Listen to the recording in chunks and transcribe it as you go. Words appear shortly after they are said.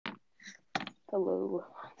Hello.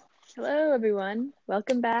 Hello, everyone.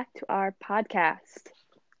 Welcome back to our podcast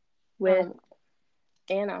with Um,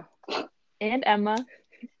 Anna, and Emma.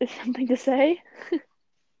 Is something to say?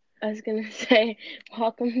 I was gonna say,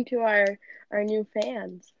 welcome to our new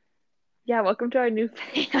fans. Yeah, welcome to our new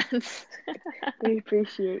fans. We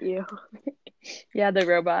appreciate you. Yeah, the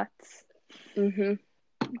robots. Mm-hmm.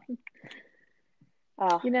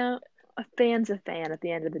 Ah, You know, a fan's a fan at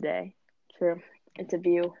the end of the day. true. It's a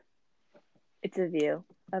view. It's a view.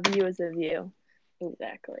 A view is a view.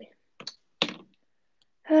 Exactly.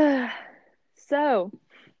 So,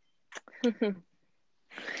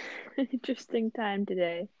 interesting time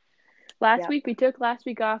today. Yep. We took last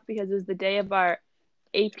week off because it was the day of our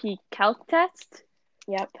AP Calc test.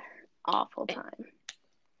 Yep. Awful time.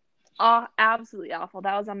 Oh, absolutely awful.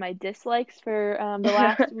 That was on my dislikes for the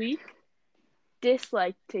last week.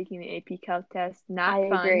 Dislike taking the AP Calc test. I Not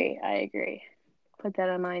fun. agree. I agree. Put that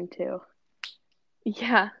on mine too.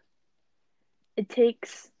 Yeah, it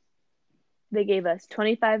takes, they gave us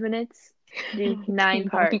 25 minutes to do nine None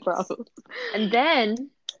parts. problems. And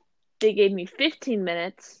then they gave me 15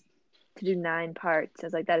 minutes to do nine parts. I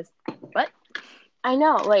was like, that is, what? I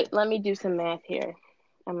know. Wait, let me do some math here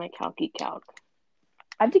on my calc.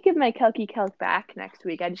 I have to give my Calc back next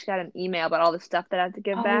week. I just got an email about all the stuff that I have to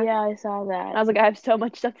give Oh back. yeah, I saw And that. I was like, I have so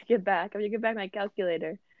much stuff to give back. I have to give back my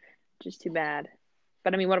calculator, which is too bad.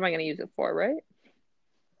 But I mean, what am I going to use it for, right?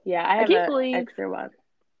 Yeah, I I have can't a believe, extra one.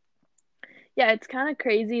 yeah, it's kind of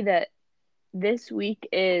crazy that this week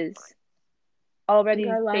is Like already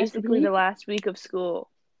our last basically the week. last week of school.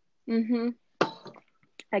 Mm-hmm.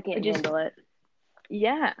 I Which can't is, handle it.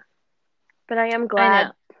 yeah, But I am I glad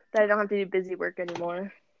know. that I don't have to do busy work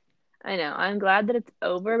anymore. I know. I'm glad that it's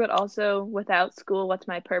over, but also without school, what's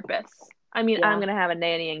my purpose? I mean, I'm Yeah. gonna have a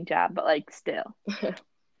nannying job, but like still.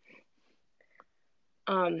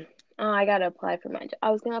 um, oh, I gotta apply for my job.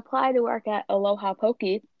 I was gonna apply to work at Aloha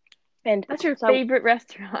Poke, and That's your so favorite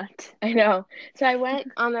restaurant. I know. So I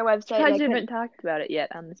went on their website and Surprised you haven't talked about it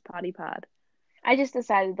yet on this potty pod. I just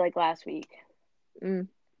decided like last week. Mm.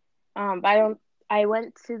 But I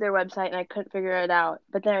went to their website and I couldn't figure it out.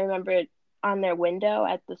 But then I remembered on their window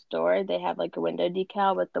at the store, they have like a window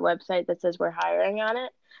decal with the website that says we're hiring on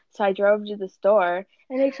it. So I drove to the store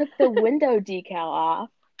and they took the window decal off.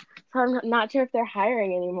 So I'm not sure if they're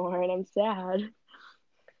hiring anymore and I'm sad.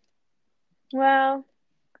 Well,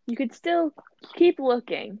 you could still keep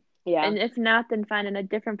looking, Yeah. and if not, then find in a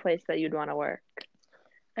different place that you'd want to work.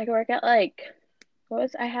 I could work at like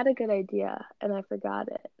I had a good idea and I forgot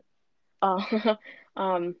it. Oh,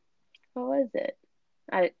 um, what was it?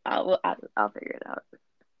 I'll figure it out.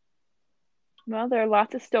 Well, there are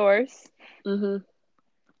lots of stores, Mm-hmm.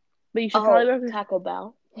 but you should probably Oh, work with Taco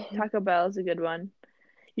Bell. Taco Bell is a good one.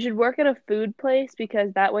 You should work at a food place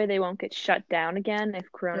because that way they won't get shut down again if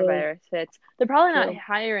True, coronavirus hits. They're probably not true.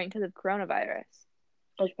 hiring because of coronavirus.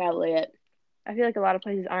 That's probably it. I feel like a lot of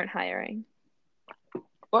places aren't hiring.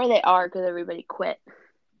 Or they are because everybody quit.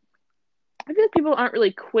 I feel like people aren't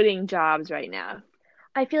really quitting jobs right now.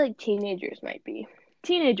 I feel like teenagers might be.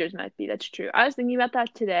 Teenagers might be, that's true. I was thinking about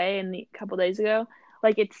that today and a couple days ago.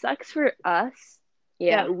 Like, it sucks for us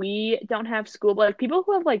Yeah, that we don't have school, but like people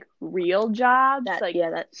who have like real jobs, that like yeah,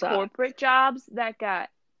 that sucks. corporate jobs that got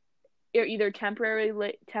are either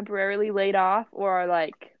temporarily laid off or are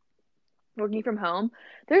like working from home,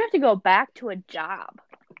 they're gonna have to go back to a job.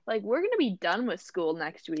 Like we're gonna be done with school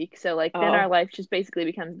next week, so like then our Oh, life just basically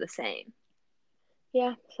becomes the same.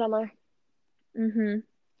 yeah, summer. Mm-hmm.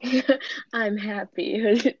 I'm happy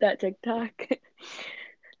with that TikTok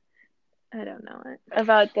I don't know it.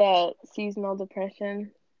 about the seasonal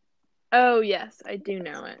depression. Oh yes, I do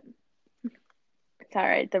know it. It's all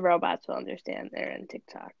right. The robots will understand. They're in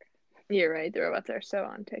TikTok. You're right. The robots are so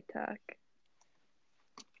on TikTok.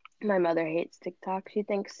 My mother hates TikTok. She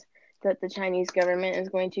thinks that the Chinese government is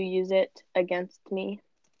going to use it against me.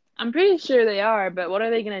 I'm pretty sure they are, but what are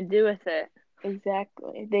they gonna do with it?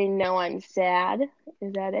 Exactly. They know I'm sad.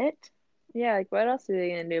 Is that it? Yeah, like what else are they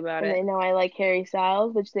gonna do about And it? they know I like Harry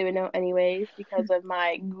Styles, which they would know anyways because of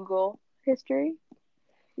my Google history.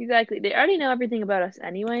 Exactly. They already know everything about us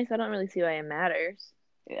anyway, so I don't really see why it matters.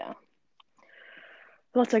 Yeah.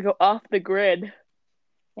 Unless I go off the grid.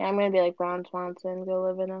 Yeah, I'm gonna be like Ron Swanson, go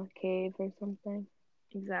live in a cave or something.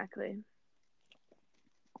 Exactly.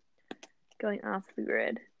 Going off the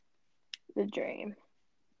grid. The dream.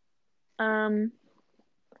 Um,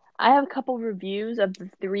 I have a couple reviews of the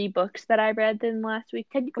three books that I read in last week.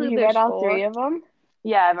 Oh, Technically, you read there's all three four. of them?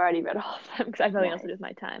 Yeah, I've already read all of them because I have nothing else to do Nice. with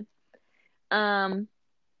my time. Um,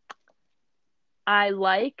 I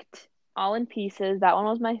liked All in Pieces. That one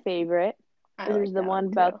was my favorite. I This was like the that one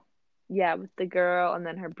one about too. yeah, with the girl and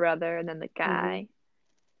then her brother and then the Mhm. guy.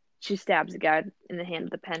 She stabs the guy in the hand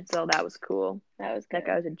with the pencil. That was cool. That was That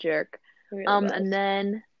guy good. was a jerk. It really And was.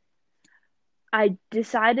 then I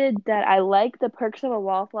decided that I like the Perks of a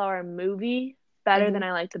Wallflower movie better than Mhm.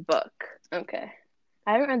 I like the book. Okay.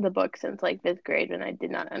 I haven't read the book since like fifth grade when I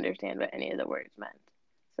did not understand what any of the words meant.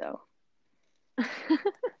 So,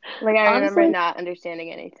 like, I remember Honestly, not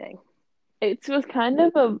understanding anything. it was kind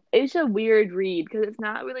of it's a weird read because it's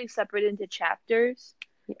not really separated into chapters.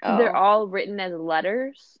 They're Oh. all written as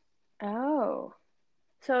letters. Oh.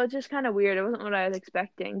 So it's just kind of weird. It wasn't what I was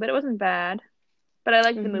expecting, but it wasn't bad. But I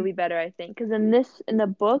liked the Mhm. movie better, I think, because in the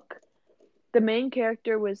book, the main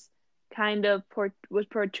character was kind of was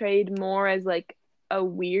portrayed more as like a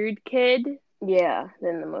weird kid Yeah,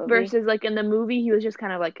 then the movie. versus like in the movie he was just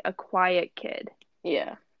kind of like a quiet kid,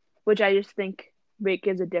 Yeah. which I just think it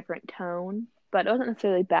gives a different tone. But it wasn't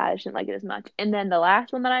necessarily bad. I just didn't like it as much. And then the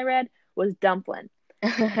last one that I read was Dumplin',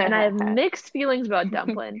 and I have mixed feelings about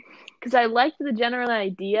Dumplin' because I liked the general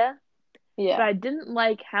idea, but Yeah. I didn't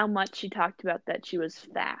like how much she talked about that she was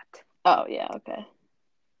fat. Oh, yeah, okay.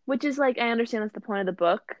 Which is like I understand that's the point of the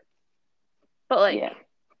book, but Yeah. like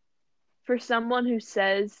for someone who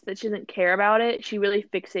says that she doesn't care about it, she really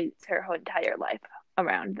fixates her whole entire life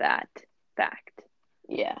around that fact,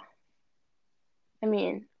 Yeah. I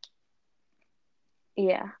mean,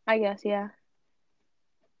 yeah, I guess, yeah.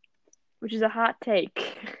 which is a hot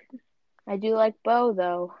take. I do like Bo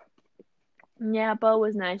though. Yeah, Bo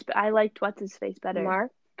was nice, but I liked what's his face better.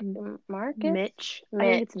 Mark Marcus? Mitch. I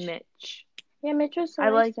think it's Mitch. Mitch. Yeah, Mitch was so I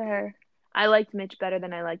nice like to her. I liked Mitch better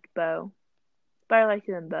than I liked Bo, but I liked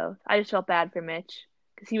them both. I just felt bad for Mitch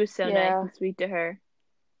because he was so nice Yeah. and sweet to her.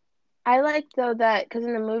 I like though that because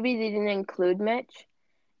in the movie they didn't include Mitch,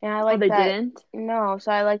 and I Oh, like they that. didn't? No,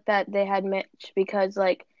 so I like that they had Mitch because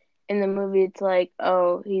like in the movie it's like,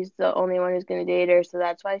 oh, he's the only one who's gonna date her, so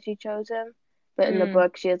that's why she chose him. But in the Mm,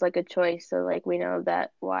 book she has like a choice, so like we know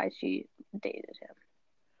that why she dated him.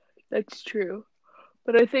 that's true.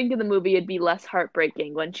 But I think in the movie it'd be less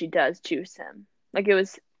heartbreaking when she does choose him. Like it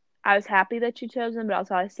was, I was happy that she chose him, but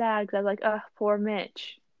also I was sad because I was like, oh, poor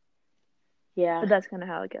Mitch. Yeah, But that's kind of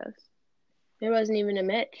how it goes. there wasn't even a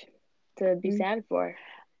Mitch to be Mm. sad for.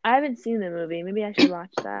 I haven't seen the movie. Maybe I should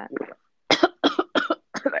watch that.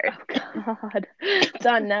 Sorry. Oh God. It's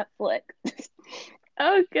on Netflix.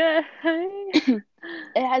 Okay.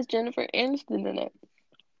 It has Jennifer Aniston in it.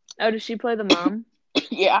 Oh, does she play the mom?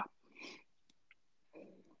 Yeah,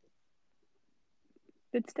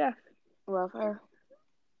 Good stuff. love her.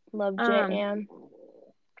 Love Um, J.Ann.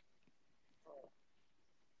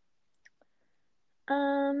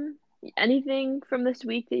 um, anything from this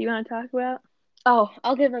week that you want to talk about? Oh,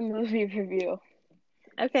 I'll give a movie review.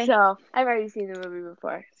 Okay. So, I've already seen the movie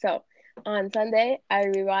before. So, on Sunday, I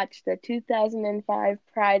rewatched the 2005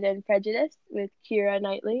 Pride and Prejudice with Keira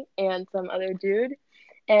Knightley and some other dude,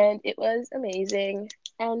 and it was amazing.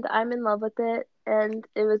 And I'm in love with it, and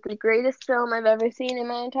it was the greatest film I've ever seen in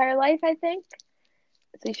my entire life, I think.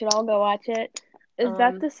 So, you should all go watch it. Is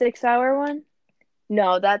that the 6 hour one?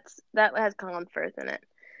 No, that has Colin Firth in it.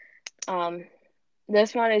 Um,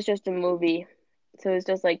 this one is just a movie, so it's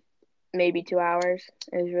just like maybe 2 hours.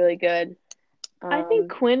 It was really good. I think Um,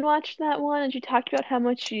 Quinn watched that one and she talked about how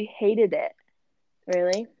much she hated it.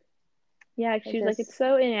 really, Yeah, I she was like, just it's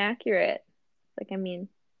so inaccurate. Like, I mean,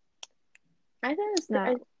 I thought it's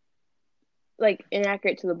not. like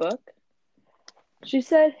inaccurate to the book. She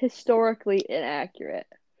said historically inaccurate.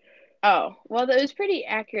 Oh, well, that was pretty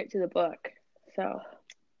accurate to the book. So,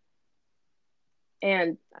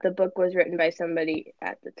 and the book was written by somebody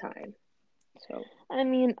at the time. So, I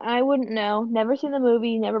mean, I wouldn't know. Never seen the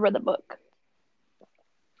movie, never read the book.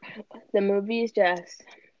 the movie is just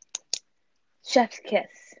chef's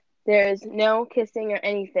kiss. There's no kissing or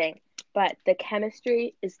anything, but the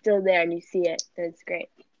chemistry is still there and you see it, and it's great.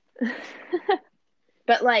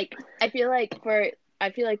 But like, I feel like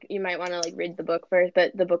you might want to like read the book first,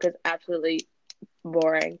 but the book is absolutely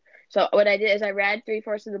boring. So what I did is I read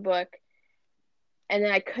three-fourths of the book, and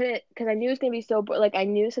then I couldn't because I knew it was gonna be so like I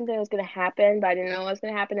knew something was gonna happen, but I didn't know what was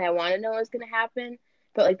gonna happen. And I wanted to know what was gonna happen,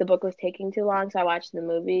 but like the book was taking too long, so I watched the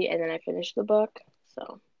movie and then I finished the book.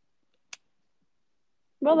 So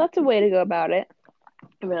Well, that's a way to go about it.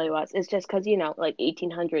 it really was. It's just because like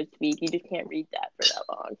 1800s speak, you just can't read that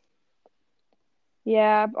for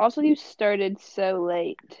Yeah, also you started so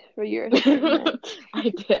late for your that long. assignment. I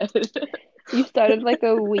did. You started like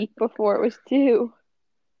a week before it was due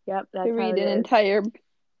Yep, to that's how read it an is. entire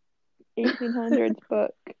 1800s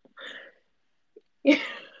book.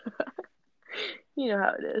 You know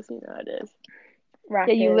how it is. You know how it is.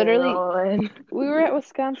 Yeah, you rocking and literally. rolling. We were at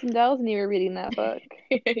Wisconsin Dells and you were reading that book.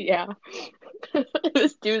 Yeah. It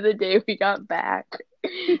was due the day we got back.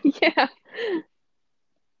 Yeah,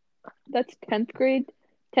 that's 10th grade.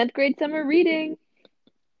 10th grade summer reading.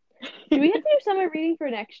 Do we have to do summer reading for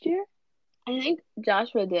next year? I think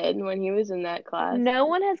Joshua did when he was in that class. No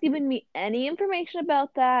one has given me any information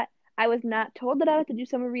about that. I was not told that I had to do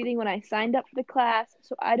summer reading when I signed up for the class,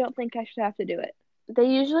 so I don't think I should have to do it. They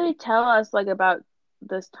usually tell us like about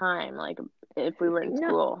this time, like if we were in No,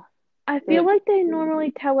 school. I They feel have, like they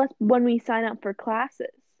normally tell us when we sign up for classes,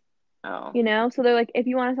 oh. you know? So they're like, if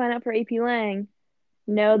you want to sign up for AP Lang,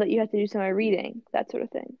 know that you have to do summer reading, that sort of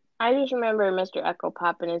thing. I just remember Mr. Echo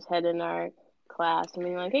popping his head in our class and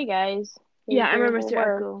being like, "Hey guys, Yeah, here's I your remember Mr.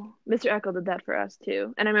 homework." Eckel. Mr. Eckel did that for us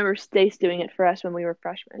too. And I remember Stace doing it for us when we were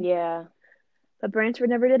freshmen. Yeah. But Bransford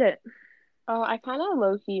never did it. Oh, I kind of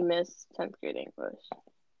low key miss 10th grade English.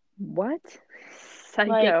 What? Like,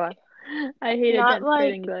 Psycho. I hated not 10th grade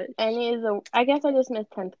like English. any of the. I guess I just miss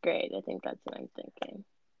 10th grade. I think that's what I'm thinking.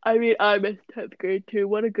 I mean, I missed 10th grade too.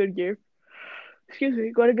 What a good year. Excuse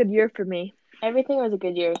me. What a good year for me. Everything was a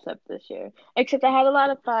good year except this year. Except I had a lot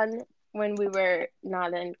of fun when we were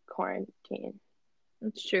not in quarantine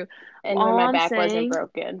That's true. and when All my I'm back wasn't saying,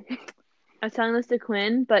 broken. I was telling this to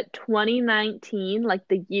Quinn, but 2019, like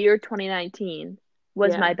the year 2019,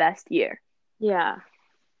 was Yeah. my best year. Yeah.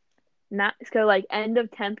 Not so like end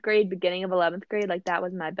of 10th grade, beginning of 11th grade, like that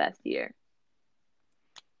was my best year.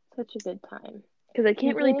 Such a good time. Because I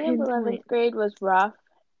can't really Beginning of 11th pinpoint. grade was rough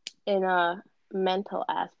in a mental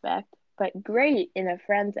aspect, but great in a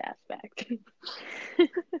friend's aspect.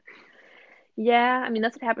 Yeah, I mean,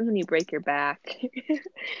 that's what happens when you break your back.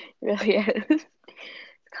 Really is. It's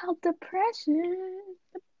called depression.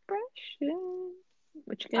 Depression.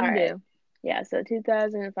 What you All gonna right. do? Yeah, so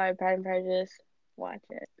 2005 Pride and Prejudice. Watch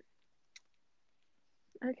it.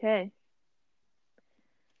 Okay.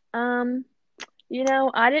 Um,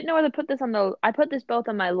 I didn't know whether to put this on the. I put this both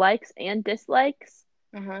on my likes and dislikes.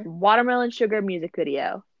 Uh-huh. Watermelon Sugar music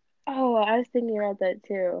video. Oh, I was thinking about that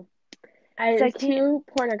too. Because I It's can't. too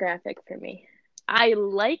pornographic for me. I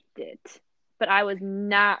liked it, but I was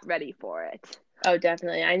not ready for it. Oh,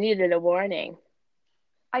 definitely. I needed a warning.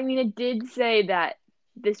 I mean, it did say that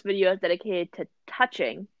this video is dedicated to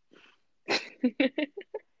touching, but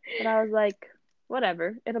I was like,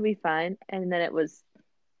 whatever, it'll be fine. And then it was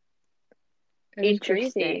It was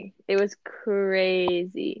interesting. crazy. It was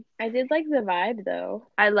crazy. I did like the vibe though.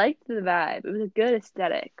 I liked the vibe. It was a good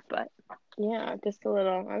aesthetic, but Yeah, just a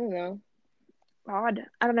little, I don't know. odd.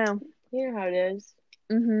 I don't know. You know how it is.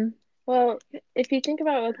 Mm-hmm. Well, if you think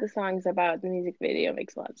about what the song's about, the music video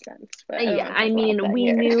makes a lot of sense, but I don't Yeah, want to I talk about mean, that we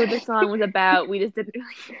here. knew what the song was about. We just didn't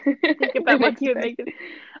really think about Didn't what you would expect. make it.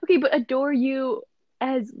 Okay, but Adore You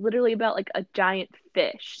is literally about like a giant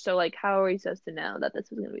fish. So like, how are we supposed to know that this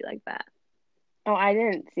was gonna be like that? Oh, I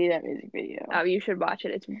didn't see that music video. Oh, you should watch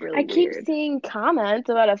it. It's I really keep weird. seeing comments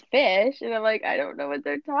about a fish, and I'm like, I don't know what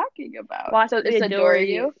they're talking about. Watch So the it's Adore Adore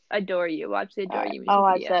You. You? Adore You. Watch the All Adore right, You I'll music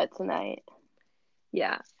watch video. that tonight.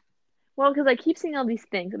 Yeah. Well, because I keep seeing all these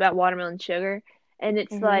things about watermelon sugar, and Hmm.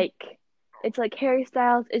 it's like Harry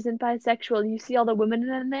Styles isn't bisexual. You see all the women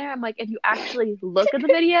in there. I'm like, if you actually look at the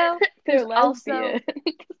video, there's They're also, lesbian.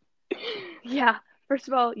 yeah. First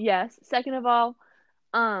of all, yes. Second of all,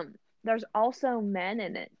 there's also men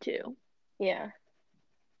in it too. Yeah,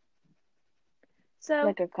 So,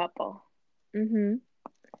 like a couple. mm-hmm.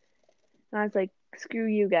 I was like, screw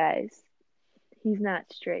you guys. He's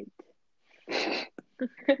not straight.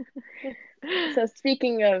 So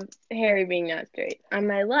speaking of Harry being not straight, on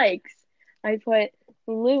my likes, I put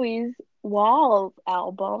Louis Wall's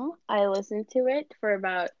album. I listened to it for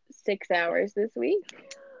about 6 hours this week.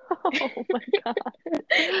 Oh my God.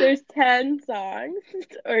 There's 10 songs,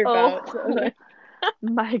 or about. Oh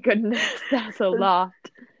my goodness, that's a lot.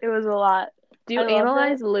 It was a lot. Do you I loved it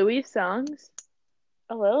analyze Louis songs?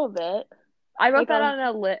 a little bit. I wrote Like that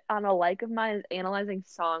I'll on a like of mine is analyzing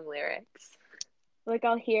song lyrics.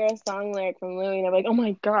 I'll hear a song lyric from Louis and I'm like, oh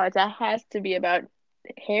my God, that has to be about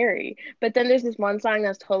Harry. But then there's this one song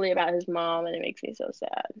that's totally about his mom and it makes me so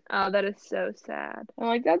sad. Oh, that is so sad. I'm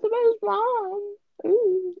like, that's about his mom.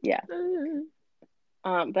 Ooh. Yeah.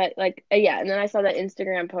 But like, yeah, and then I saw that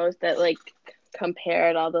Instagram post that like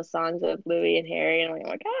compared all the songs of Louis and Harry, and I'm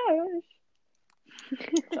like, oh my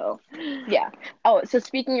gosh. So, yeah. Oh, so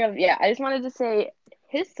speaking of, yeah, I just wanted to say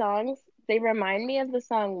his songs, they remind me of the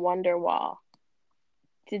song Wonderwall.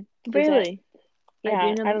 Does that, Really? I do yeah,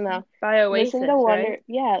 I know don't know. by Listen to Oasis,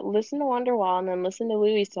 right? Listen to Wonderwall and then listen to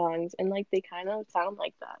Louis songs, and like they kind of sound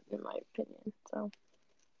like that, in my opinion. So,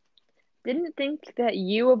 didn't think that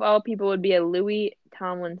you of all people would be a Louis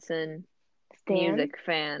Tomlinson Stan? music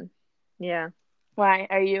fan. Yeah. Why?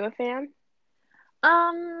 Are you a fan?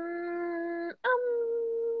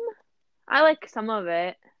 I like some of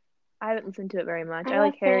it. I haven't listened to it very much. I I'm a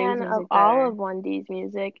like Harry's fan of music all better. of 1D's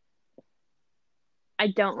music. I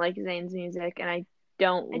don't like Zayn's music, and I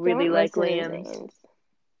I don't really don't like listen to Liam's. Zayn's.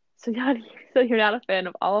 So so you're not a fan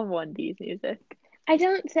of all of 1D's music. I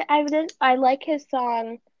don't say I didn't I like his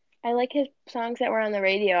song. I like his songs that were on the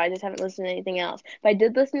radio. I just haven't listened to anything else. But I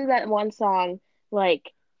did listen to that one song,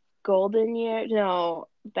 like Golden Years, no,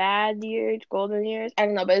 Bad Years, Golden Years. I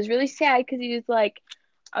don't know, but it was really sad because he was like,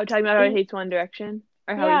 Oh, talking about how he he, hates One Direction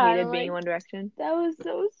or how he yeah, and I'm hated being in like, One Direction. that was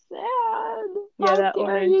so sad. Yeah, How that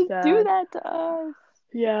one dare is you do sad. that to us?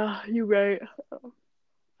 Yeah, you're right.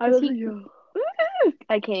 I Because listen he, to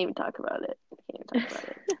I can't even talk about it. I can't even talk about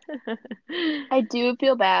it. you. I do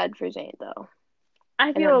feel bad for Zayn though.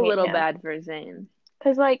 I I feel don't a hate little him. bad for Zayn.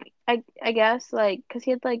 Cause like I guess like cause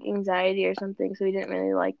he had like anxiety or something, so he didn't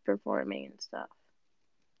really like performing and stuff.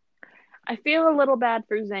 I feel a little bad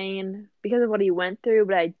for Zayn because of what he went through,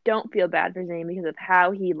 but I don't feel bad for Zayn because of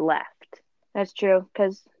how he left. That's true.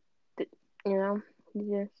 Cause you know he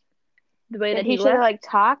just The way that he he should have left, like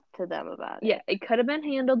talked to them about yeah, it. it could have been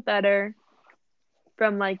handled better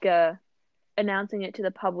from like announcing it to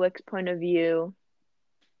the public's point of view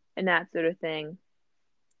and that sort of thing.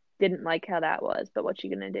 Didn't like how that was, but what you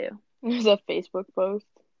gonna do? It was a Facebook post.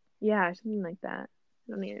 Yeah, something like that.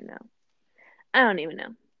 I don't even know. I don't even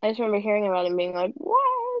know. I just remember hearing about it and being like,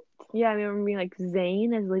 "What? Yeah, I remember being like,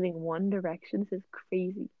 Zayn is leaving One Direction. This is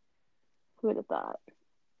crazy. Who would have thought?"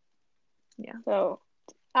 Yeah. So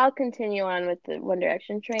I'll continue on with the One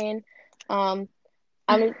Direction train. Um,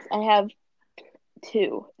 I have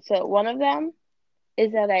two. So one of them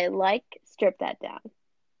is that I like Strip That Down.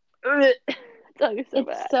 That was so It's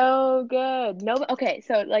bad. so good. No, okay,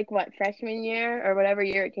 so like what, freshman year or whatever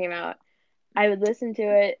year it came out, I would listen to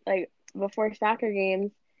it like before soccer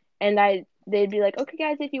games, and they'd be like, "Okay,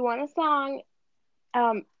 guys, if you want a song,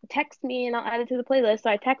 text me and I'll add it to the playlist." So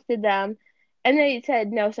I texted them, and they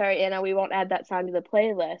said, "No, sorry, Anna, we won't add that song to the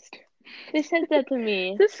playlist." They said that to Is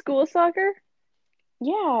me. this school soccer?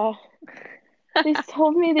 Yeah, they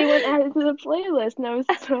told me they wouldn't add it to the playlist, and I was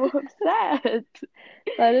so upset.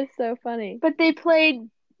 That is so funny. But they played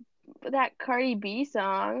that Cardi B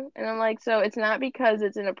song, and I'm like, so it's not because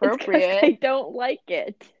it's It's because they inappropriate. don't like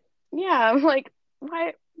it. Yeah, I'm like,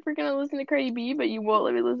 why we're gonna listen to Cardi B, but you won't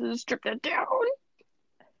let me listen to Strip That Down.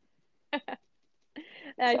 So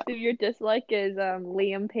Actually, your dislike is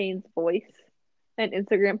Liam Payne's voice and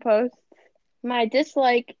Instagram posts. my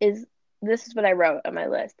dislike is this is what I wrote on my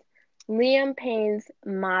list. Liam Payne's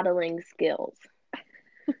modeling skills.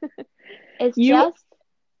 It's You just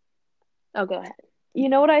oh go ahead. you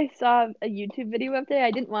know what I saw a YouTube video of today?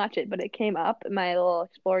 I didn't watch it, but it came up in my little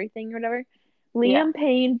exploring thing or whatever. Yeah. Liam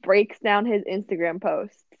Payne breaks down his Instagram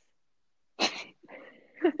posts.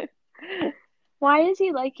 Why is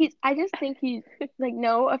he like he's I just think he's like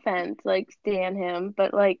no offense, like stan him,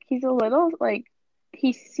 but like he's a little like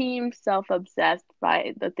he seems self-obsessed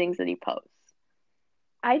by the things that he posts.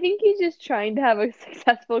 I think he's just trying to have a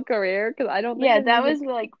successful career because I don't think Yeah, his that music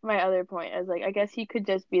was like my other point. I was like, I guess he could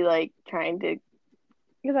just be like trying to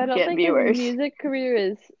because I don't get think his viewers. music career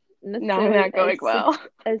is No, necessarily not going well.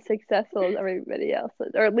 as successful as everybody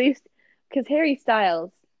else's, or at least because Harry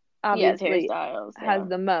Styles Yes, obviously hairstyles, has yeah.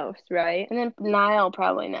 the most, right? And then Niall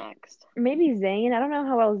probably next. Maybe Zayn. I don't know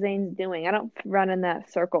how well Zayn's doing. I don't run in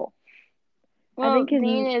that circle. I Well, think his.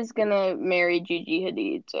 Zayn is gonna marry Gigi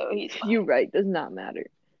Hadid, so he's You fine. right, does not matter.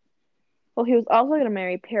 Well, he was also gonna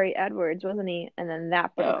marry Perry Edwards, wasn't he? And then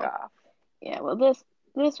that broke So off. yeah, well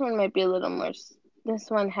this one might be a little more. This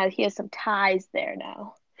one has he has some ties there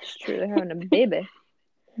now, It's true. They're having a baby.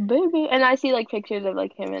 baby. And I see like pictures of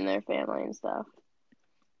like him and their family and stuff.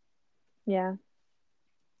 Yeah,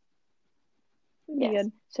 it'd be Yes.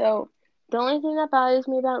 good. So the only thing that bothers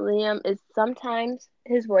me about Liam is sometimes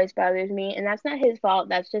his voice bothers me, and that's not his fault.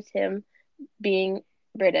 That's just him being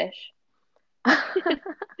British.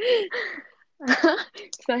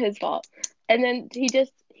 It's not his fault. And then he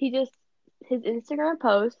just his Instagram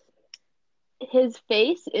posts, his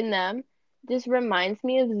face in them just reminds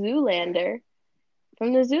me of Zoolander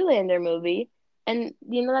from the Zoolander movie. And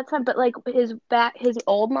you know that's fine, but like his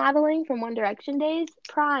old modeling from One Direction days,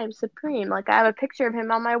 prime, supreme. Like I have a picture of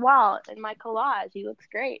him on my wall in my collage. He looks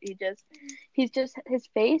great. He's just his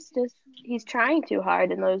face just he's trying too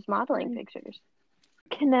hard in those modeling pictures.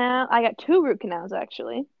 Canal. I got two root canals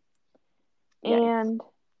actually, Yikes. and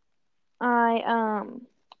I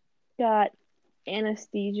got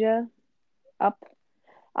anesthesia up.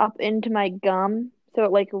 up into my gum. So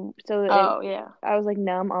it Oh yeah, I was like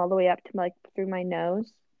numb all the way up to like through my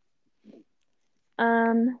nose. I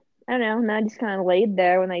don't know. And I just kind of laid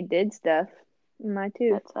there when they did stuff in my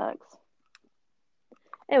tooth. that sucks.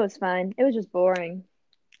 It was fine. It was just boring.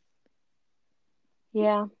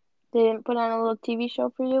 Yeah, they didn't put on a little TV show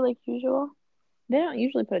for you like usual. They don't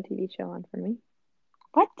usually put a TV show on for me.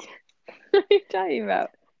 What? What are you talking about?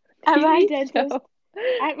 At my TV dentist, show?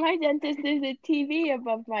 at my dentist, there's a TV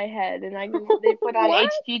above my head, and they put on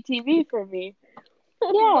What? HGTV for me.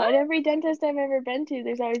 Yeah, What? at every dentist I've ever been to,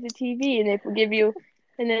 there's always a TV, and they give you,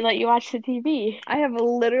 and then let you watch the TV. I have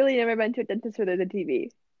literally never been to a dentist where there's a TV.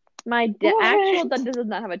 My actual What? dentist does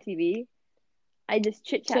not have a TV. I just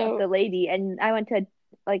chit chat with So, the lady, and I went to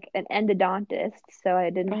like an endodontist, so I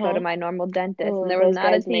didn't go to uh-huh. my normal dentist, and Oh, there was those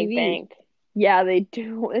not a guys make TV. bank. Yeah, they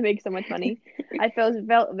do. They make so much money.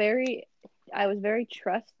 Felt very, I was very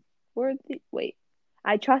trustworthy. Wait,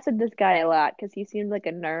 I trusted this guy a lot because he seemed like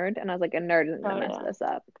a nerd, and I was like, a nerd isn't Oh gonna mess yeah, this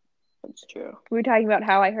up. that's true. We were talking about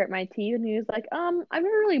how I hurt my teeth, and he was like, I've never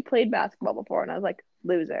really played basketball before, and I was like,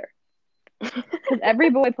 loser, because every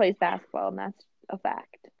boy plays basketball, and that's a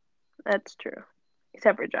fact, That's true.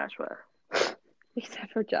 Except for Joshua.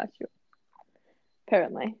 except for Joshua,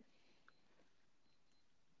 apparently.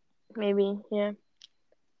 Maybe, yeah.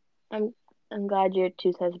 I'm I'm glad your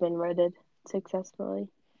tooth has been rooted successfully.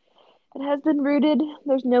 It has been rooted.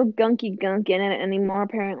 There's no gunky gunk in it anymore,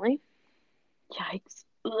 apparently. Yikes.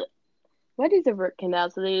 Ugh. What is a root canal?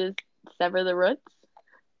 So they just sever the roots?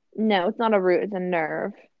 No, it's not a root, it's a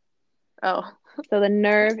nerve. Oh, So the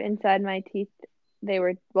nerve inside my teeth,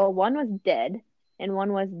 one was dead and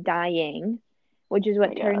one was dying, which is my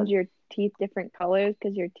what turns God. your teeth different colors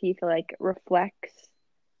because your teeth like reflects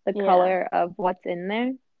the Yeah. color of what's in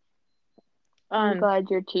there. I'm Um, glad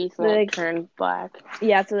your teeth so won't turn black.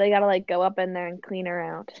 yeah, so they gotta like go up in there and clean her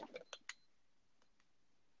out.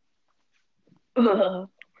 Ugh.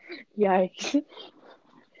 Yikes.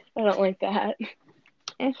 I don't like that.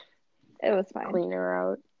 Eh, it was fine. Clean her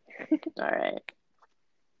out. All right.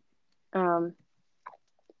 Um,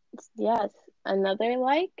 yes. Another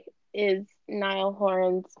like is Niall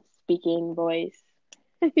Horan's speaking voice.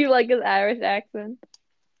 You like his Irish accent?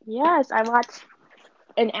 Yes, I watched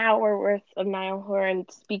an hour worth of Niall Horan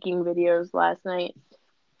speaking videos last night.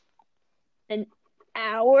 An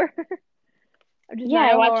hour of just Yeah, I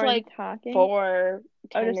Niall watched Horan like talking? four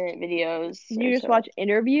Oh, 10-minute videos did or you just so. watch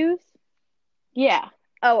interviews? Yeah,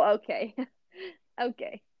 Oh, okay.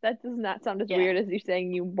 Okay. That does not sound as yeah. weird as you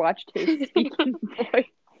saying you watched his speaking voice.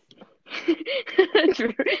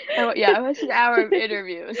 True. Yeah, I watched an hour of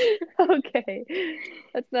interviews. Okay.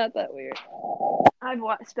 That's not that weird.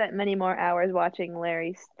 Spent many more hours watching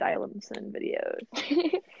Larry Stylemson videos.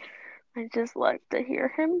 I just like to hear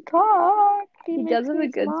him talk. He He does makes have a me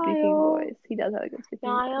good speaking smile. voice. He does have a good speaking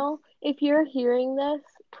voice. Niall, if you're hearing this,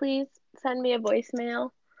 please send me a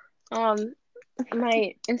voicemail. Um,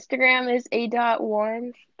 my Instagram is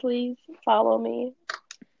a.warren. Please follow me.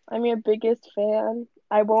 I'm your biggest fan.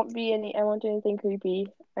 I won't do anything creepy.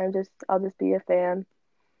 I'll just be a fan.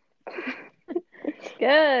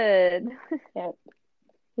 Good. Yeah.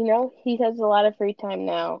 You know, he has a lot of free time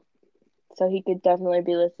now, so he could definitely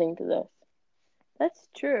be listening to this. That's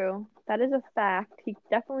true. That is a fact. He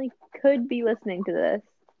definitely could be listening to this.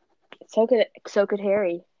 So could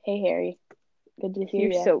Harry. Hey Harry, good to hear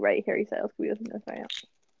You're you. so right. Harry Styles could be listening to this right now.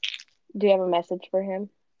 Do you have a message for him?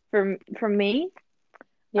 From me,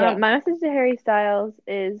 Yeah, my message to Harry Styles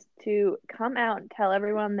is to come out and tell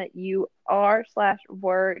everyone that you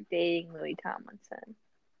are/were dating Louis Tomlinson.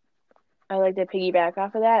 I like to piggyback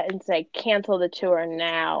off of that and say cancel the tour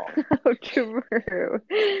now. How true.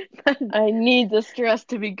 I need the stress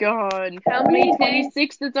to be gone. How May many days?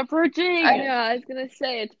 26th is I know. approaching. I was gonna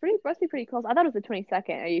say it's must be pretty close. I thought it was the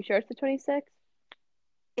 22nd. Are you sure it's the 26th?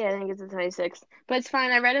 Yeah, I think it's the 26th. But it's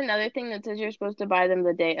fine. I read another thing that says you're supposed to buy them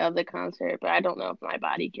the day of the concert, but I don't know if my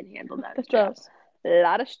body can handle that That's a stress.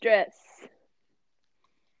 lot of stress.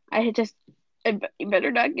 I just, I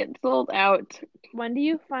better not get sold out. When do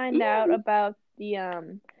you find out about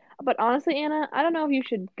the? But honestly, Anna, I don't know if you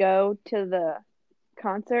should go to the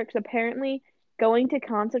concert because apparently going to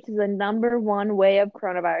concerts is the number one way of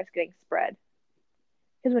coronavirus getting spread.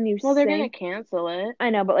 Because when you Well, they're gonna sing, cancel it. I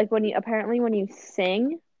know, but like when you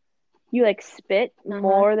sing, you like spit Uh-huh.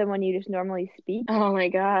 more than when you just normally speak, Oh my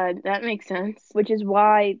God, that makes sense. which is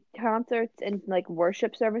why concerts and like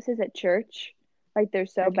worship services at church, like they're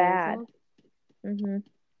so Are bad. canceled. Hmm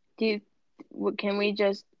Do you, can we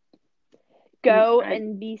just, Go I,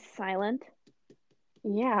 and be silent,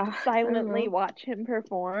 yeah, I don't silently know. watch him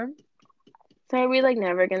perform. So are we like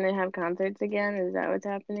never gonna have concerts again? Is that what's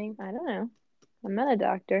happening? I don't know. I'm not a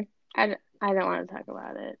doctor. I don't want to talk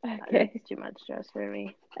about it. That's Okay. too much stress for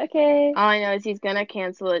me. Okay. All I know is he's gonna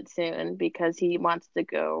cancel it soon because he wants to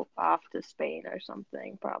go off to Spain or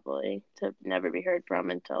something, probably to never be heard from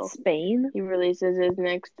until Spain. he releases his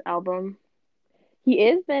next album. He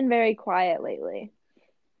has been very quiet lately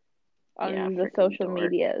Yeah, on the freaking social dork.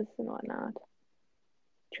 medias and whatnot.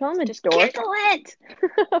 Call him a Just dork. cancel it!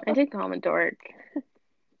 I did call him a dork.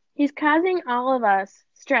 He's causing all of us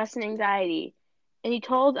stress and anxiety. And he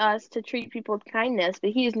told us to treat people with kindness,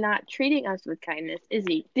 but he is not treating us with kindness, is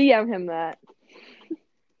he? DM him that.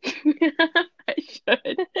 I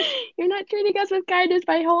should. You're not treating us with kindness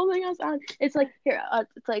by holding us on. It's like here.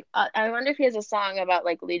 It's like I wonder if he has a song about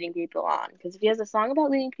like leading people on. Because if he has a song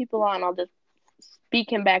about leading people on, I'll just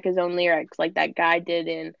speak him back his own lyrics, like that guy did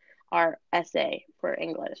in our essay for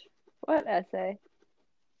English. What essay?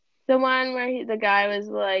 The one where the guy was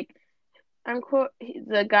like,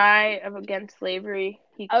 the guy of against slavery.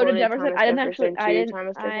 He Oh, to quoted Jefferson. Thomas I didn't actually. Jefferson I to didn't.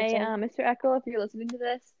 Thomas Jefferson. Mr. Echo, if you're listening to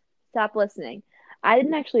this, stop listening. I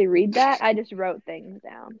didn't actually read that. I just wrote things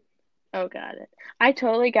down. Oh, got it. I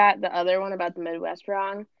totally got the other one about the Midwest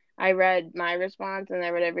wrong. I read my response and I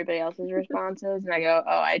read everybody else's responses, and I go, oh,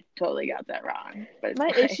 I totally got that wrong, but it's My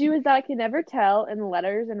issue fine. is that I can never tell in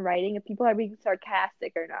letters and writing if people are being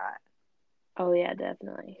sarcastic or not. Oh yeah,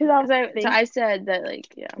 definitely. Because Because I'll so think, I said that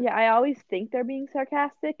like yeah, yeah, I always think they're being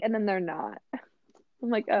sarcastic and then they're not. I'm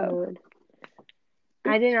like, oh, mood.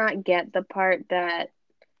 I did not get the part that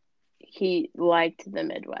he liked the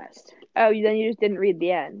Midwest. oh, then you just didn't read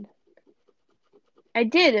the end. I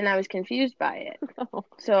did, and I was confused by it. Oh,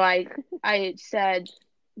 So I said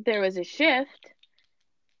there was a shift,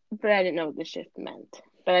 but I didn't know what the shift meant.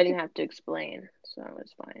 But I didn't have to explain, so it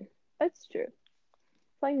was fine. that's true.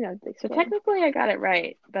 Fine notes So explain. technically I got it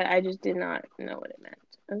right, but I just did not know what it meant.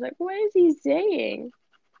 I was like, what is he saying?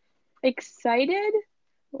 Excited?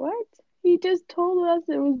 What? He just told us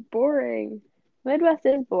it was boring. Midwest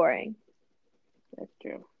is boring, That's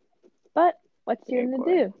true. but what's you Very gonna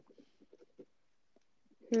boring. do?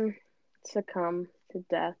 Hmm. Succumb to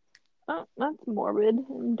death. Oh, that's morbid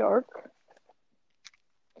and dark.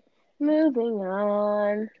 Moving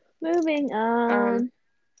on. Moving Um,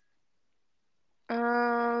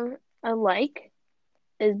 on. I like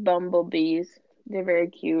is bumblebees. They're very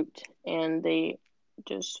cute and they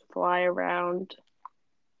just fly around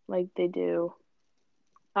like they do.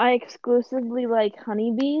 I exclusively like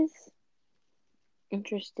honeybees,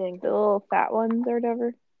 Interesting. the little fat ones or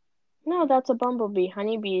whatever. No, that's a bumblebee.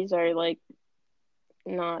 Honeybees are like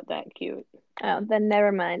not that cute. Oh, then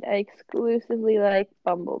never mind. I exclusively like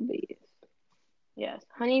bumblebees. Yes,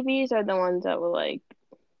 honeybees are the ones that will like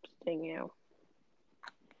sting you.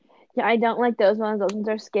 Yeah, I don't like those ones. Those ones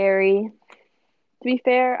are scary. To be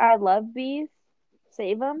fair, I love bees.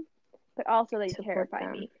 Save them, but also they Support terrify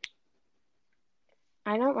them. me.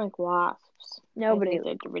 I don't like wasps. I Nobody, think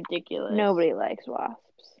they're ridiculous. nobody likes wasps.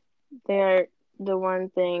 They're the one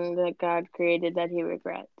thing that God created that he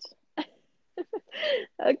regrets.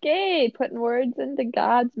 Okay, putting words into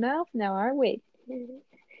God's mouth now, are we?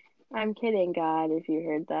 I'm kidding, God, if you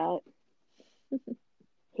heard that.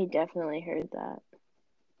 He definitely heard that.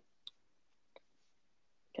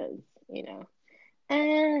 Because, you know.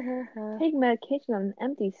 Take medication on an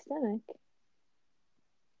empty stomach.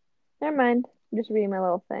 Never mind. I'm just reading my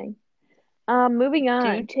little thing. Moving Do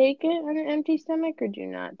you on. take it on an empty stomach or do you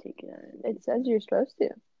not take it on an empty It says stomach? you're supposed to.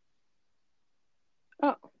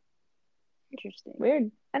 Oh, interesting.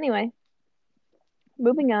 Weird. Anyway,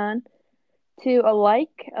 moving on to a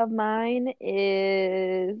like of mine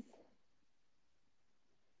is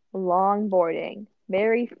longboarding.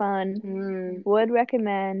 Very fun. Hmm. Would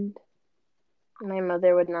recommend. My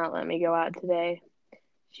mother would not let me go out today.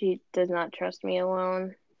 She does not trust me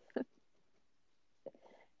alone.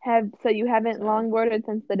 So you haven't So, longboarded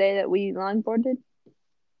since the day that we longboarded?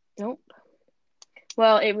 nope.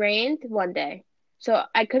 Well, it rained one day. So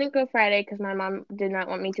I couldn't go Friday because my mom did not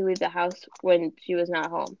want me to leave the house when she was not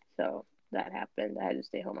home. So that happened. I had to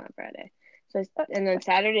stay home on Friday. So and then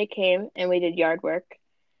Saturday came and we did yard work.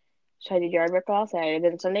 So I did yard work all Saturday.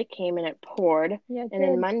 Then Sunday came and it poured. Yeah, it And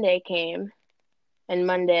then did. Monday came and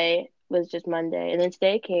Monday was just Monday. And then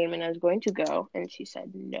today came and I was going to go and she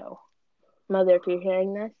said no. Mother, if you're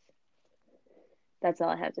hearing this, that's all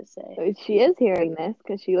I have to say. She is hearing this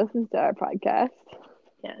because she listens to our podcast.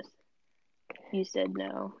 Yes, you said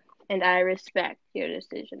no. And I respect your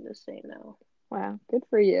decision to say no. Wow, good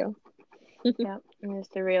for you. Yep, I'm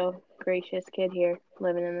just a real gracious kid here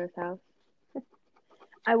living in this house.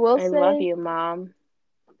 I will I love say, you, Mom.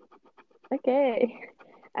 okay.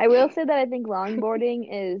 I will say that I think longboarding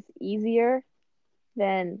is easier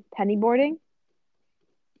than pennyboarding.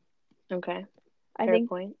 Okay, I fair think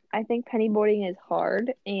point. I think pennyboarding is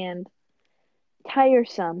hard and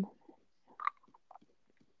tiresome.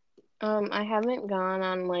 I haven't gone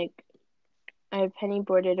on like I've penny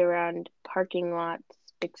boarded around parking lots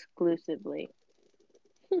exclusively.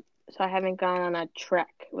 So I haven't gone on a trek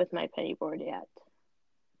with my penny board yet.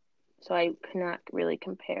 So I cannot really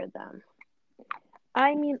compare them.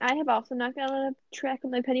 I mean, I have also not gone on a trek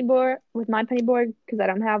with my penny board because I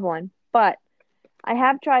don't have one. But I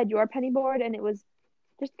have tried your penny board and it was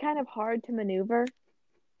just kind of hard to maneuver.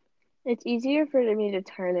 It's easier for me to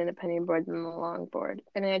turn in a penny board than the long board,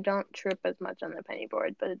 and I don't trip as much on the penny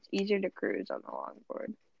board, but it's easier to cruise on the long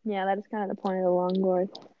board. Yeah, that is kind of the point of the longboard.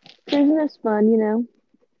 Cruising is fun, you know.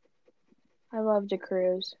 I love to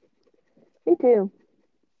cruise. Me too.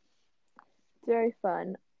 It's very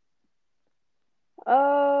fun.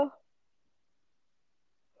 Uh,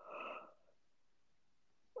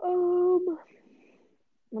 um,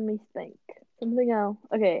 let me think. Something else.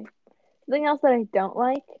 Okay, something else that I don't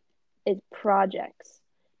like is projects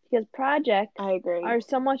because projects I agree. are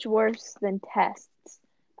so much worse than tests.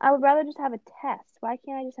 I would rather just have a test. Why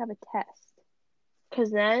can't I just have a test?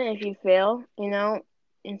 Because then if you fail,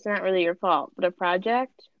 it's not really your fault. But a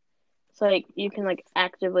project, it's like you can like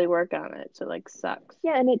actively work on it. So it like sucks.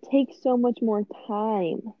 Yeah, and it takes so much more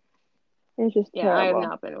time. It's just Yeah, I have terrible.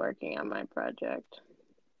 not been working on my project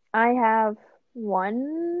I have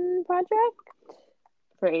one project.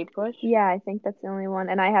 for A push. Yeah, I think that's the only one,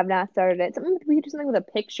 and I have not started it. We could do something with a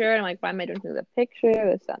picture, and I'm like, why am I doing something with a picture?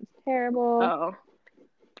 This sounds terrible. Oh,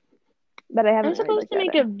 But I I'm haven't really supposed looked to at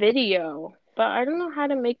make it. a video, but I don't know how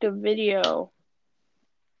to make a video.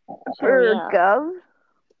 So For yeah, Gov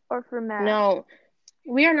or for Math? no,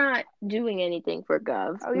 we are not doing anything for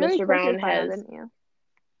Gov. Oh, you already Mr. took your Brown final, has, didn't you?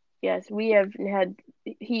 yes, we have had,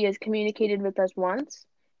 he has communicated with us once,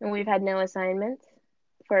 and we've had no assignments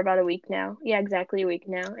for about a week now. Yeah, exactly a week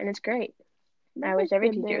now, and it's great. That I is wish every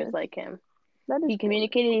good teacher was news. like him. That is He good.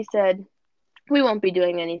 communicated, he said, we won't be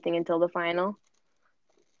doing anything until the final.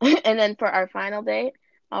 And then for our final date,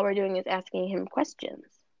 all we're doing is asking him questions.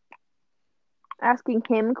 Asking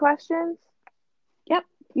him questions. Yep,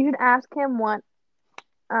 You should ask him what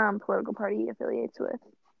political party he affiliates with.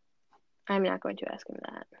 I'm not going to ask him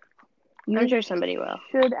that. I'm You sure somebody will.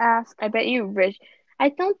 should ask. I bet you Rich. I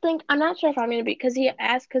don't think, I'm not sure if I'm going to be, because he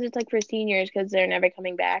asked, because it's like for seniors, because they're never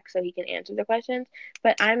coming back, so he can answer the questions.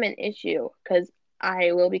 But I'm an issue, because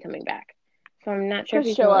I will be coming back. So I'm not sure if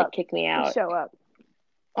Just he's going show to like up. kick me Just out. show up.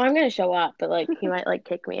 Oh, I'm going to show up, but like he might like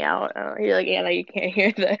kick me out. He's like, Anna, you can't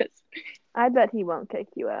hear this. I bet he won't kick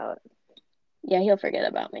you out. Yeah, he'll forget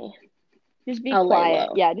about me. Just be I'll lay quiet.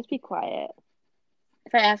 low. Yeah, just be quiet.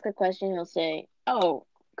 If I ask a question, he'll say, "Oh,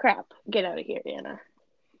 crap. Get out of here, Anna."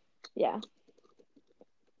 Yeah.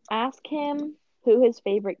 Ask him who his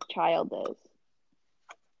favorite child is.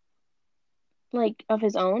 Like, of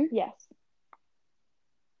his own? Yes.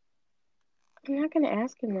 I'm not going to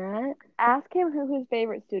ask him that. Ask him who his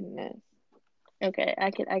favorite student is. Okay,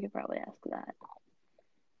 I could probably ask that.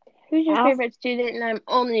 Who's your Ask favorite student? And I'm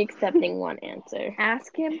only accepting one answer.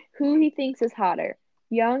 ask him who he thinks is hotter.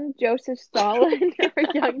 Young Joseph Stalin or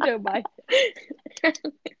young Joe Biden.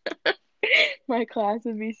 My class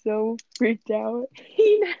would be so freaked out.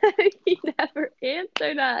 He never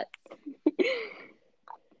answered us.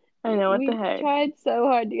 I know, what the We heck. tried so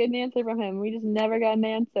hard to get an answer from him. We just never got an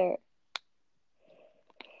answer.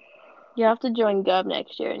 You have to join Gov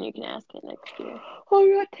next year and you can ask it next year. Oh,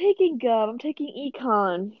 I'm not taking Gov. I'm taking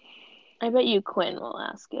Econ. I bet you Quinn will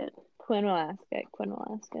ask it. Quinn will ask it. Quinn will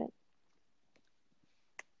ask it.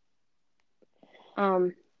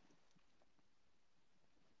 Um,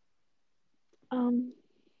 Um,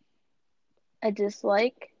 a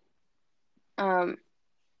dislike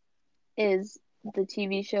is the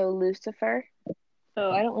TV show Lucifer.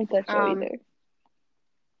 oh, I don't like that show Um, either.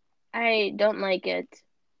 I don't like it,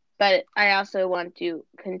 but I also want to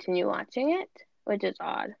continue watching it, which is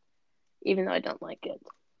odd, even though I don't like it.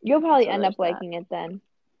 You'll probably So end up there's that. liking it then.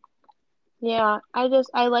 Yeah,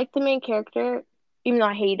 I like the main character, even though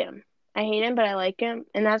I hate him. I hate him, but I like him,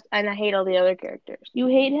 and I hate all the other characters. You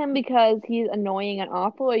hate him because he's annoying and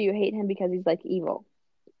awful, or you hate him because he's like evil?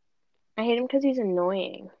 I hate him because he's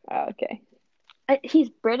annoying. Oh, okay. He's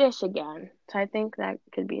British again, so I think that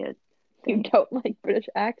could be a You thing. don't like British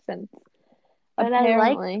accents, But I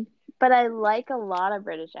like, apparently. but I like a lot of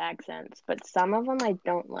British accents, but some of them I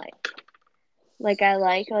don't like. Like I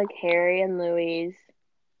like Harry and Louise,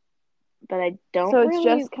 but I don't So it's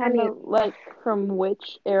really. just I kind mean, of like from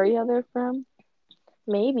which area they're from.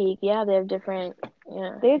 maybe, yeah, they have different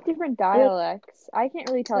Yeah. They have different I like, dialects. I can't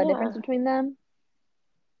really tell a yeah. difference between them,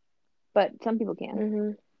 but some people can.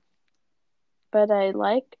 Mhm. But I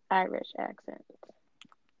like Irish accent.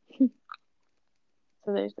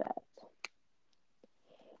 So there's that.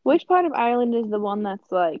 Which part of Ireland is the one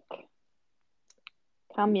that's like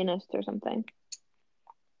communist or something?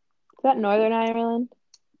 Is that Northern Ireland?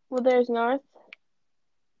 Well, there's North.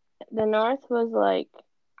 The North was like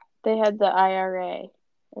they had the IRA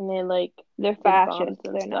and they like They're did bombs fascist.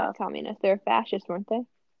 and They're not stuff. communist. They're fascist, weren't they?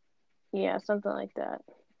 Yeah, something like that.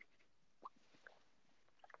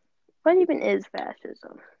 What even is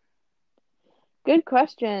fascism? Good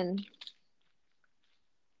question.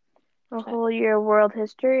 A whole year of world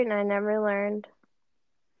history and I never learned.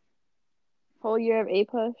 Whole year of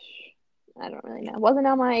APUsh? I don't really know. Wasn't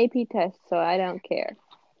on my AP test, so I don't care.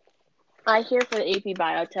 I hear for the AP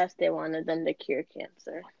bio test they wanted them to cure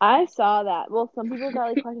cancer. I saw that. Well, some people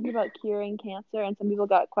got like questions about curing cancer, and some people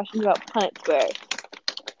got questions about Punnett squares.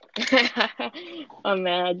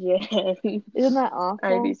 Imagine. Isn't that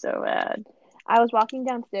I'd be awful? so mad. I was walking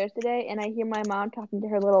downstairs today, and I hear my mom talking to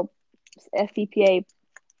her little SCPA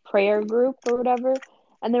prayer group or whatever,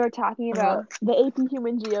 and they were talking Uh-huh. about the AP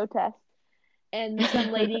Human Geo test. And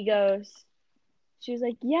some lady goes, she was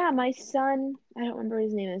like, "Yeah, my son, I don't remember what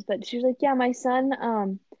his name is, but she was like, yeah, my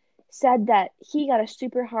son said that he got a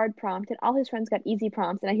super hard prompt and all his friends got easy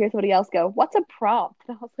prompts." And I hear somebody else go, "What's a prompt?"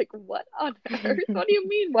 And I was like, "What on earth? What do you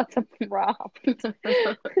mean, what's a prompt?"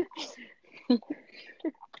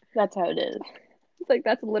 That's how it is. It's like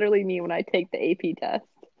that's literally me when I take the AP test.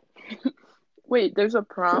 Wait, there's a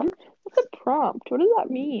prompt? What's a prompt? What does that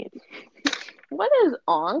mean? What is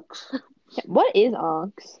onks? What is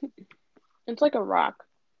onks? It's like a rock.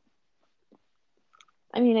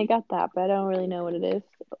 I mean, I got that, but I don't really know what it is.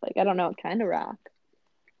 Like, I don't know what kind of rock.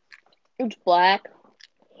 It's black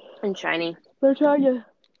and shiny. They're trying to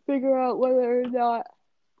figure out whether or not,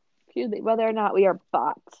 excuse me, whether or not we are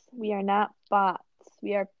bots. We are not bots.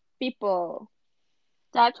 We are people.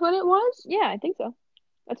 That's what it was? Yeah, I think so.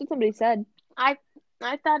 That's what somebody said. I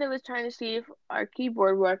I thought it was trying to see if our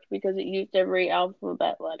keyboard worked because it used every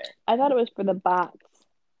alphabet letter. I thought it was for the bots.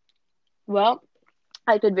 Well,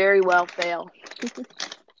 I could very well fail.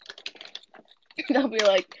 They'll be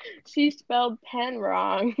like, she spelled pen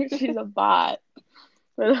wrong. She's a bot.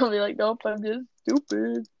 But they'll be like, nope, I'm just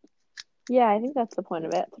stupid. Yeah, I think that's the point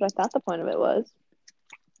of it. That's what I thought the point of it was.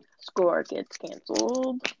 Score gets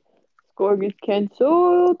canceled. Score gets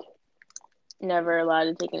cancelled. Never allowed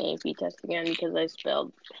to take an AP test again because I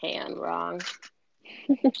spelled pan wrong.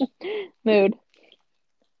 Mood.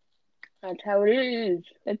 That's how it is.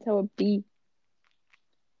 That's how it be.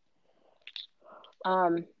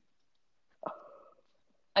 Um,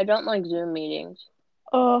 I don't like Zoom meetings.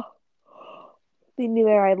 Oh, me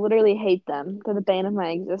neither. I literally hate them. They're the bane of my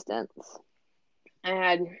existence. I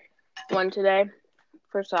had one today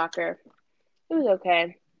for soccer. It was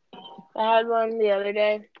okay. I had one the other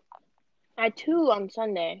day. I had two on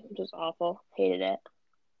Sunday, which was awful. Hated it.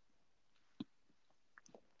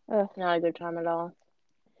 Ugh. Not a good time at all.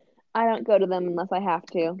 I don't go to them unless I have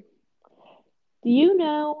to. Do you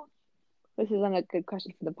know? This isn't a good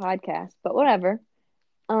question for the podcast, but whatever.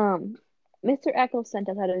 Um, Mr. Eccles sent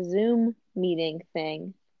us out a Zoom meeting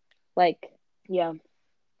thing, like Yeah.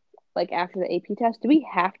 like after the AP test. Do we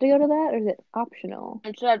have to go to that, or is it optional?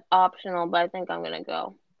 It said optional, but I think I'm gonna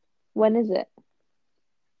go. When is it?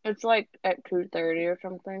 It's like at 2:30 or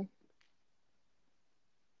something.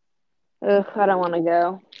 Ugh, I don't want to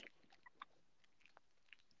go.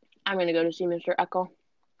 I'm gonna go to see Mr. Eckel.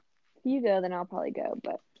 If you go, then I'll probably go,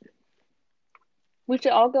 We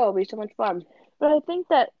should all go. It'll be so much fun. but I think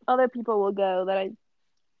that other people will go that I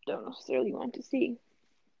don't necessarily want to see.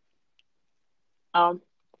 Um,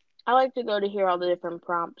 I like to go to hear all the different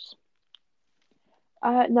prompts.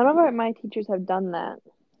 None of my teachers have done that.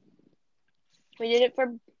 We did it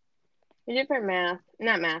for math.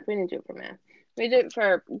 Not math. We didn't do it for math. We did it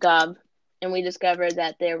for Gov, and we discovered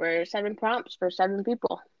that there were 7 prompts for 7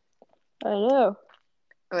 people. I know.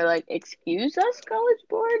 And we're like, excuse us, College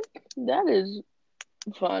Board? That is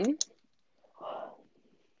fun.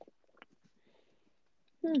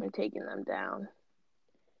 We're taking them down.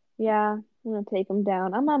 Yeah, I'm gonna take them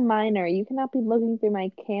down. I'm a minor. You cannot be looking through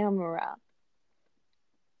my camera.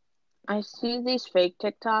 I see these fake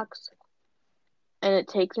TikToks, and it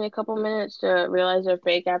takes me a couple minutes to realize they're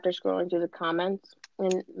fake after scrolling through the comments,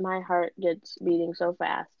 and my heart gets beating so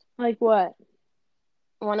fast. Like what?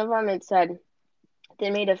 One of them, it said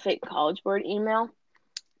they made a fake College Board email,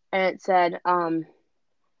 and it said,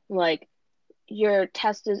 like, your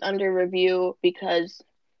test is under review because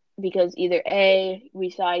because either A, we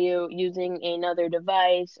saw you using another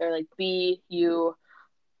device, or like B, you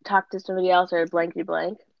talked to somebody else, or blankety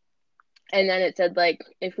blank. And then it said like,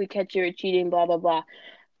 if we catch you cheating, blah blah blah.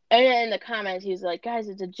 And then in the comments, he's like, guys,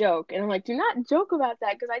 it's a joke. And I'm like, do not joke about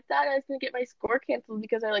that because I thought I was gonna get my score canceled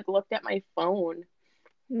because I like looked at my phone.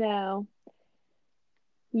 No,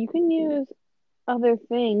 you can use other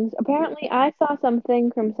things. Apparently, I saw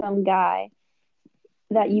something from some guy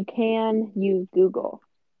that you can use Google,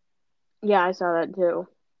 Yeah, I saw that too.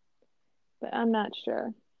 but I'm not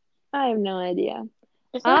sure. I have no idea.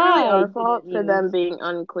 It's not really I our fault didn't for use, them being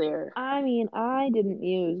unclear. I didn't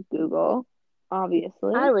use Google, I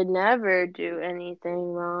obviously. would never do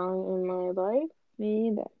anything wrong in my life. Me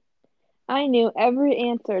either. I knew every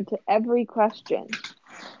answer to every question. Do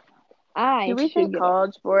I we should think get a.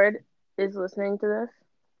 College Board is listening to this?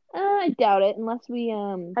 I doubt it unless we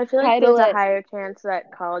I feel like title there's a it. higher chance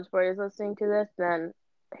that College Board is listening to this than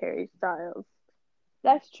Harry Styles.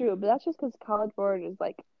 That's true, but that's just because College Board is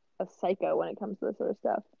like a psycho when it comes to this sort of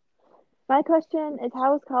stuff. My question is,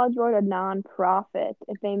 how is College Board a non-profit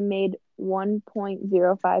if they made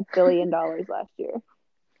 $1.05 billion last year?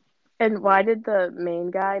 And why did the main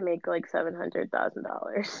guy make like $700,000?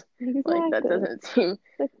 Like that Exactly. doesn't seem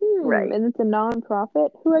Like, right. and it's a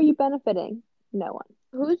non-profit. Who are you benefiting? No one.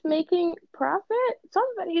 Who's making profit?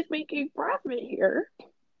 Somebody's making profit here.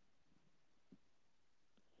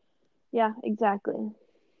 Yeah, exactly.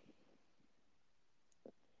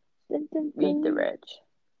 Dun, dun, Eat the dun. rich.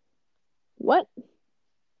 What?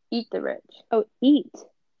 Eat the rich. Oh, eat.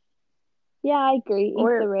 Yeah, I agree. Eat the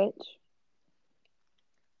Or rich.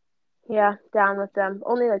 yeah, down with them.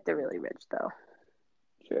 Only like the really rich though.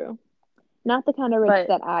 True. Not the kind of rich But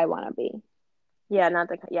that I want to be. yeah, not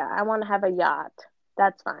the yeah. I want to have a yacht.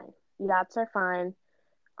 That's fine. Yachts are fine.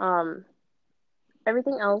 Um,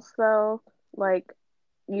 Everything else though, like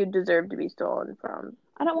you deserve to be stolen from.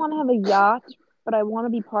 I don't want to have a yacht, but I want to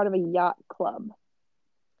be part of a yacht club.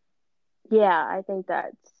 Yeah, I think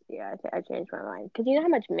that's yeah. I changed my mind because you know how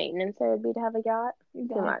much maintenance there would be to have a yacht. Too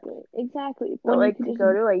much. Exactly. Exactly. But When you like could to just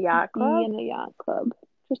go to a yacht be club, in a yacht club.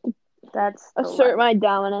 Just to that's the assert life. my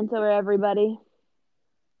dominance over everybody.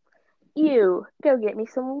 You go get me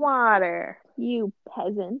some water. You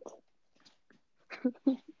peasant.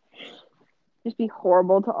 Just be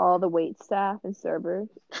horrible to all the wait staff and servers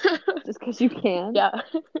just because you can. Yeah,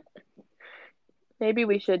 maybe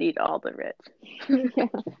we should eat all the rich. Yeah.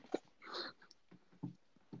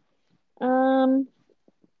 Um,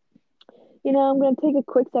 I'm going to take a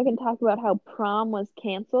quick second to talk about how prom was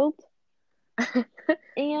canceled.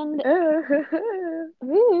 And here's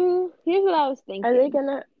what I was Are they thinking.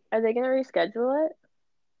 gonna are they gonna reschedule it?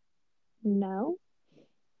 No,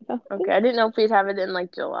 I don't Okay, think I didn't know if we'd have it in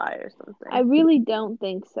like July or I something. really don't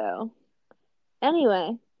think so.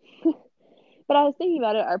 Anyway, but I was thinking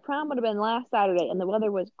about it. Our prom would have been last Saturday, and the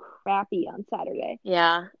weather was crappy on Saturday.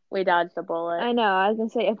 Yeah, we dodged a bullet. I know. I was gonna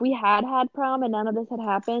say if we had had prom and none of this had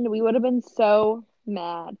happened, we would have been so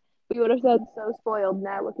mad. We would have said so spoiled.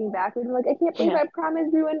 Now looking back, we'd be like, I can't believe Yeah. our prom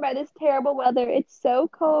is ruined by this terrible weather. It's so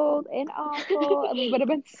cold and awful, and we would have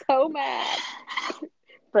been so mad.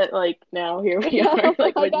 But like now here But we are, now,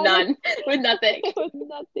 like with God was none, with nothing. with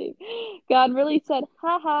nothing. God really said,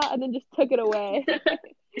 "Ha ha," and then just took it away.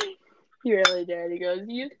 He really did. He goes,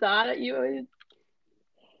 "You thought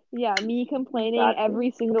Yeah, me you complaining thought this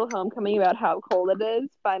every single homecoming about how cold it is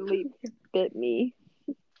finally bit me.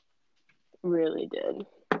 really did."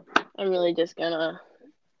 I'm really just gonna,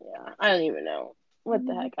 yeah, I don't even know what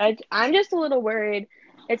the heck. I'm just a little worried.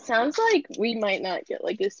 It sounds like we might not get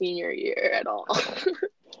like a senior year at all.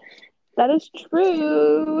 That is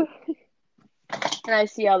true. And I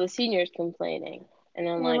see all the seniors complaining, and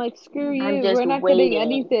I'm And I'm like, like, screw I'm you. just We're not getting waiting.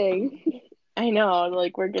 anything. I know,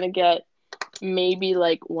 like we're gonna get maybe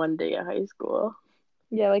like one day of high school.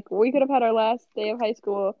 Yeah, like we could have had our last day of high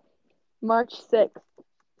school March 6th,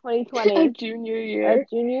 Our 2020, junior our year.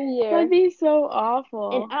 junior That'd year. be so And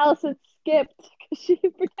awful. Allison skipped because she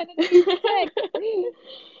pretended to be sick.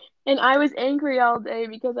 And I was angry all day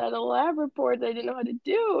because I had a lab report that I didn't know how to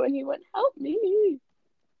do, and he went, "Help me."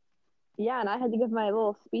 Yeah, and I had to give my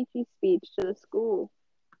little speechy speech to the school.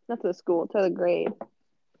 Not to the school, to the grade.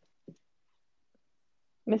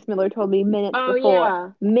 Miss Miller told me Oh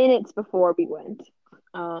yeah. minutes before we went.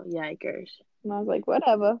 Oh yikers. And I was like,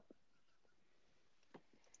 whatever.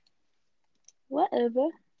 Whatever.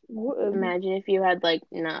 Whatever. Imagine if you had like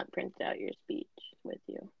not printed out your speech with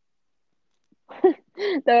you.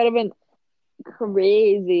 That would have been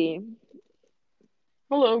crazy.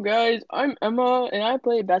 Hello guys, I'm Emma and I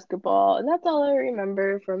play basketball, and that's all I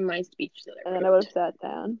remember from my speech that I And then I would wrote. have sat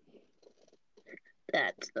down.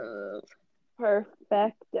 that stuff.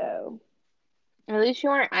 Perfecto. At least you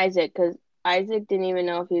weren't Isaac, because Isaac didn't even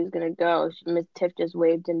know if he was gonna go. Miss Tiff just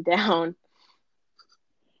waved him down.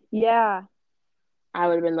 Yeah, I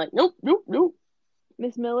would have been like, nope, nope, nope.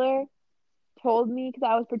 Miss Miller told me because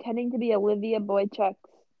I was pretending to be Olivia Boychuk's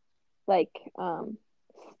like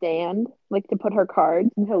stand, like to put her cards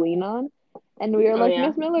to lean on. And we were Oh like, yeah.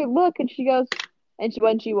 Miss Miller, look, and she goes, and she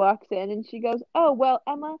when she walks in and she goes, oh well,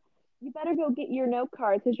 Emma, you better go get your note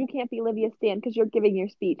cards because you can't be Olivia's stand because you're giving your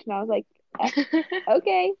speech. And I was like,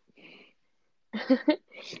 okay,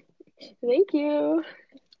 Thank you.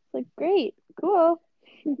 like great, cool,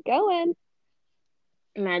 going.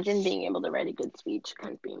 Imagine being able to write a good speech.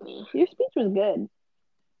 Couldn't be me. Your speech was good.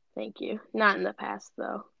 Thank you. Not in the past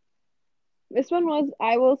though. This one was,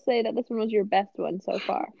 I will say that this one was your best one so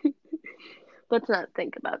far. Let's not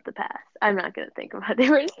think about the past. I'm not gonna think about it. They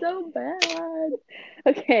were so bad.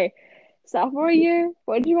 Okay, sophomore year,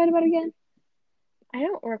 what did you write about again? I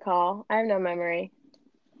don't recall. I have no memory.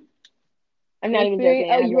 I'm Your not even experience.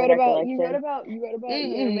 joking. Oh, I have no you wrote recollection. about your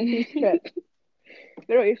overseas Mm-mm. trip.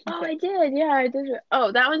 You wrote your ski Oh, trip. I did. Yeah, I did.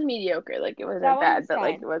 Oh, that was mediocre. Like it That wasn't one bad, was but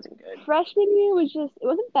like fine. it wasn't good. Freshman year was just, it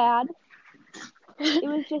wasn't bad. It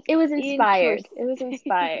was just It was inspired. interesting. It was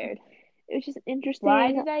inspired. It was just an Why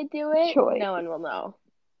interesting did I do it? choice. No one will know.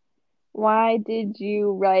 Why did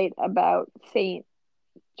you write about Saint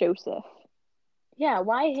Joseph? Yeah,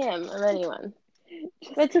 why him of anyone?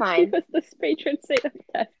 Just It's because he fine. was the patron saint of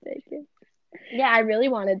test taking. Yeah, I really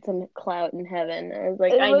wanted some clout in heaven. I was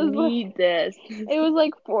like, It I was need this. it was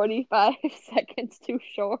like 45 seconds too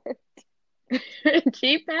short.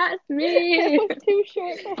 She passed It me. was too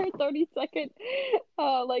short for her 30-second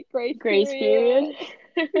like grace Grace period.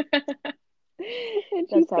 period. And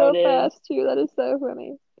she That's how still it is. passed you. That is so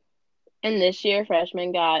funny. And this year,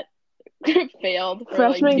 freshmen got failed for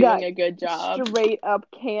like Freshman got doing a good job. straight up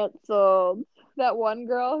canceled. That one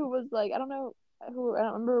girl who was like, I don't know who, I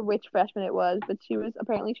don't remember which freshman it was, but she was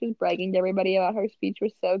bragging to everybody about her speech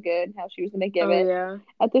was so good, how she was gonna give Oh it yeah.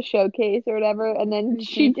 at the showcase or whatever, and then And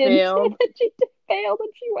she she didn't, failed. failed, and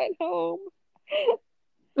she went home.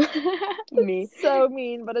 Me. It's so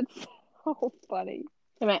mean, but it's so funny.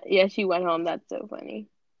 Yeah, she went home. That's so funny.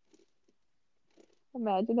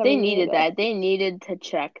 Imagine They having made needed a. that. They needed to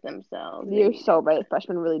check themselves. They You're needed so right. that.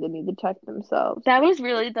 Freshmen really did need to check themselves. That was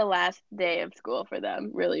really the last day of school for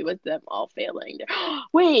them, really, with them all failing.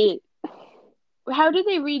 Wait, how did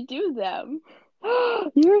they redo them?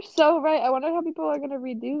 You're so right. I wonder how people are gonna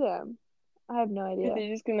redo them. I have no Are idea. they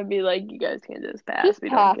just gonna be like, you guys can just pass? Just We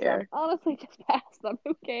don't pass them. care. Honestly, just pass them.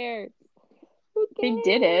 Who cares? Who They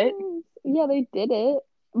did it. cares? Yeah, they did it.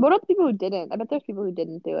 What about the people who didn't? I bet there's people who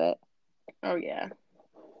didn't do it. Oh, yeah.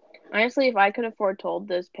 Honestly, if I could have foretold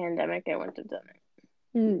this pandemic, I wouldn't have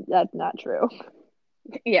done That's not true.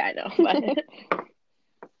 it. Yeah, I know, but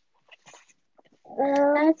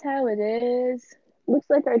that's how it is. Looks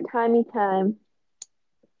like our timey time.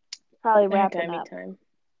 Probably Our wrapping timey up. time.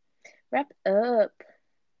 Wrap up.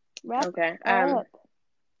 Wrap Okay. up.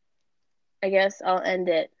 I guess I'll end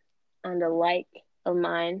it on the like of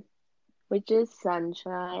mine, which is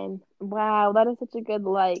sunshine. Wow, that is such a good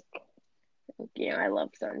like. You know, I love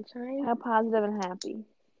sunshine How positive and happy.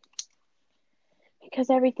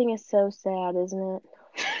 because everything is so sad, isn't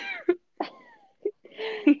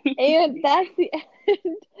And it? that's the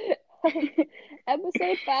end of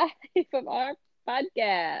episode 5 of our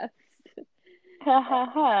podcast. Ha ha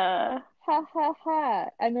ha. Ha ha ha.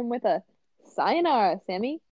 And then with a sayonara, Sammy.